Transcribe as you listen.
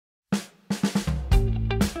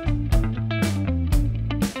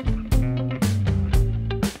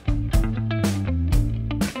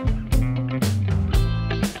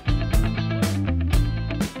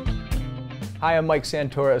Hi, I'm Mike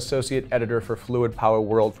Santora, Associate Editor for Fluid Power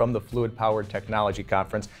World from the Fluid Power Technology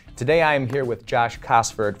Conference. Today I am here with Josh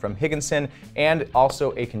Cosford from Higginson and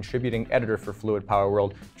also a contributing editor for Fluid Power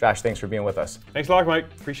World. Josh, thanks for being with us. Thanks a lot, Mike.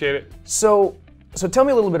 Appreciate it. So tell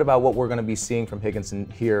me a little bit about what we're going to be seeing from Higginson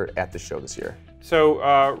here at the show this year.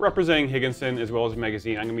 So representing Higginson as well as a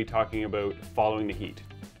magazine, I'm going to be talking about following the heat.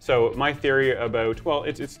 So my theory about, well,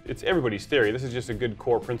 it's everybody's theory. This is just a good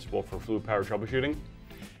core principle for fluid power troubleshooting.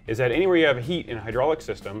 Is that anywhere you have heat in a hydraulic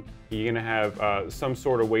system, you're going to have some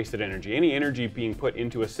sort of wasted energy. Any energy being put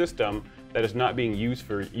into a system that is not being used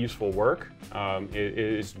for useful work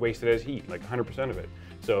is wasted as heat, like 100% of it.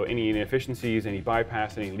 So any inefficiencies, any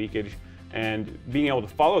bypass, any leakage, and being able to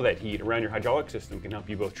follow that heat around your hydraulic system can help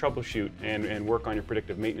you both troubleshoot and work on your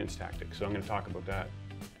predictive maintenance tactics. So I'm going to talk about that.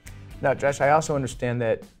 Now, Josh, I also understand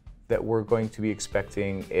that we're going to be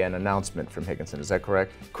expecting an announcement from Higginson. Is that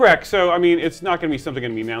correct? Correct. So, I mean, it's not going to be something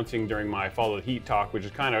I'm going to be announcing during my Follow the Heat talk, which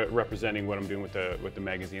is kind of representing what I'm doing with the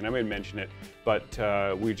magazine. I may mention it, but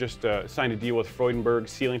we just signed a deal with Freudenberg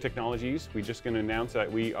Sealing Technologies. We're just going to announce that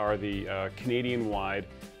we are the Canadian-wide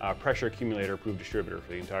pressure accumulator approved distributor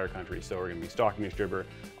for the entire country. So we're going to be stocking distributor,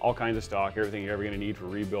 all kinds of stock, everything you're ever going to need for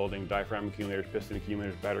rebuilding, diaphragm accumulators, piston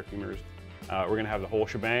accumulators, battery accumulators. We're going to have the whole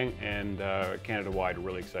shebang, and Canada-wide, we're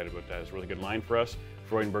really excited about that. It's a really good line for us.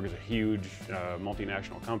 Freudenberg is a huge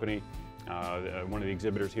multinational company. One of the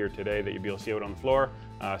exhibitors here today that you'll be able to see out on the floor.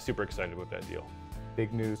 Super excited about that deal.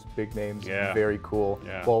 Big news, big names, yeah. Very cool.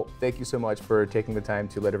 Yeah. Well, thank you so much for taking the time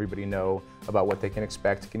to let everybody know about what they can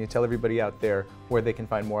expect. Can you tell everybody out there where they can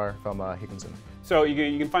find more from Higginson? So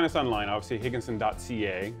you can find us online, obviously,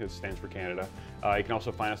 higginson.ca, this stands for Canada. You can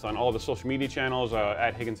also find us on all the social media channels,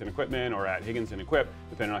 at Higginson Equipment or at Higginson Equip,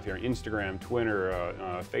 depending on if you're on Instagram, Twitter,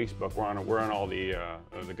 Facebook. We're on all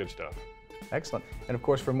the good stuff. Excellent. And of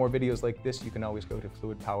course, for more videos like this, you can always go to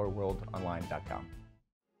fluidpowerworldonline.com.